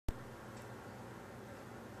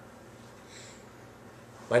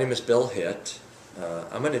My name is Bill Hitt.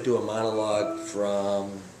 I'm going to do a monologue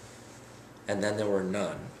from And Then There Were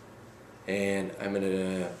None. And I'm going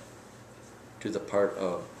to do the part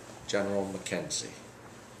of General McKenzie.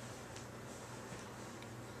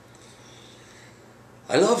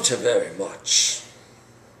 I loved her very much.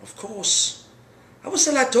 Of course, I was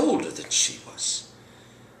a lot older than she was.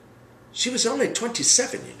 She was only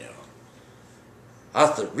 27, you know.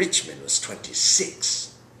 Arthur Richmond was 26.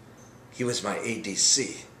 He was my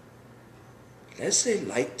ADC. Leslie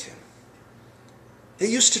liked him. They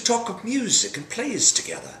used to talk of music and plays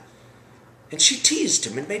together, and she teased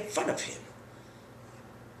him and made fun of him.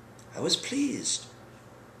 I was pleased.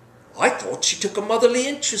 I thought she took a motherly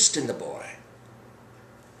interest in the boy.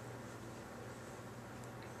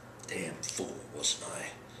 Damn fool, wasn't I?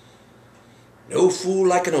 No fool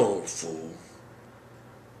like an old fool.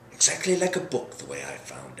 Exactly like a book, the way I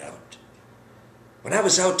found out. When I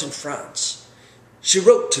was out in France, she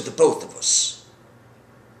wrote to the both of us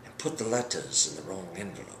and put the letters in the wrong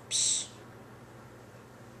envelopes.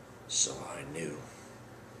 So I knew.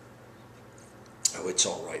 Oh, it's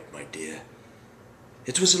all right, my dear.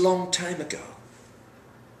 It was a long time ago.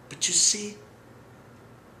 But you see,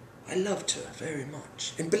 I loved her very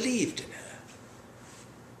much and believed in her.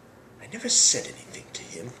 I never said anything to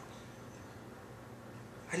him.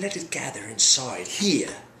 I let it gather inside,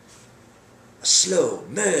 here. A slow,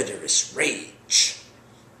 murderous rage.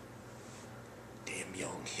 Damn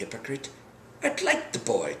young hypocrite. I'd liked the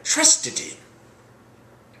boy, trusted him.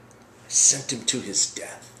 I sent him to his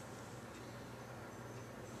death.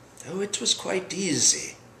 Oh, it was quite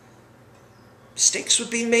easy. Mistakes were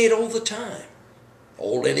being made all the time.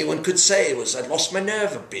 All anyone could say was I'd lost my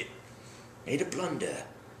nerve a bit, made a blunder,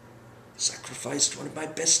 sacrificed one of my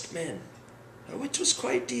best men. Oh, it was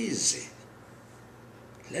quite easy.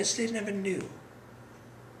 Leslie never knew.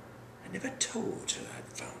 I never told her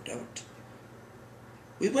I'd found out.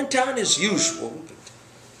 We went on as usual, but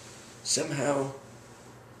somehow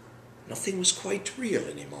nothing was quite real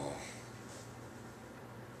anymore.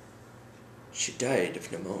 She died of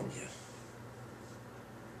pneumonia.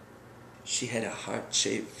 She had a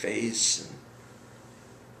heart-shaped face and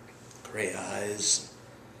gray eyes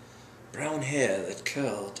and brown hair that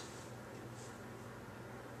curled.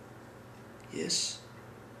 Yes,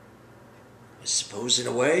 I suppose in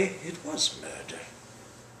a way it was murder.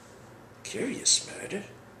 Curious murder.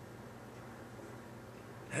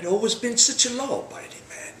 I'd always been such a law-abiding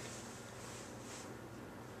man.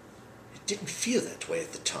 It didn't feel that way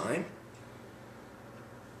at the time.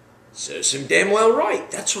 Serves him damn well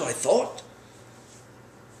right, that's what I thought.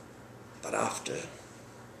 But after,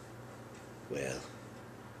 well,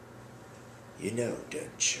 you know,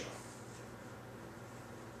 don't you?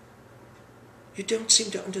 You don't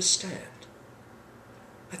seem to understand.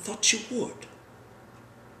 I thought you would.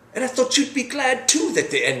 And I thought you'd be glad too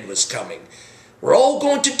that the end was coming. We're all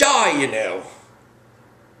going to die, you know.